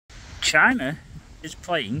China is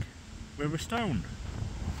playing with a stone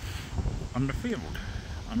on the field,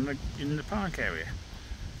 in the park area.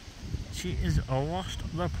 She has lost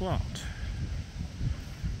the plot.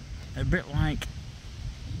 A bit like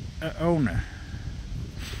an owner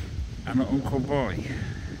and an Uncle Boy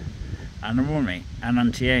and a mummy and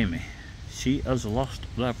Auntie Amy. She has lost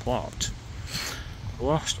the plot.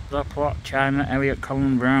 Lost the plot, China Elliot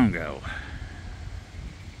Colin Brown girl.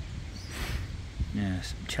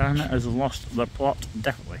 Yes, China has lost the plot,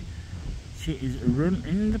 definitely. She is run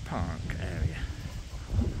in the park area.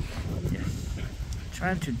 Yes,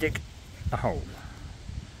 trying to dig a hole.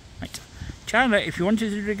 Right, China, if you wanted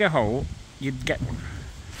to dig a hole, you'd get one.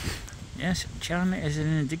 Yes, China is in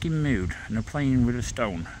a digging mood and are playing with a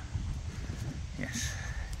stone. Yes,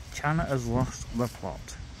 China has lost the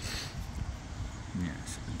plot.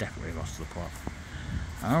 Yes, definitely lost the plot.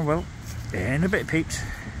 Oh well, in a bit, peeps.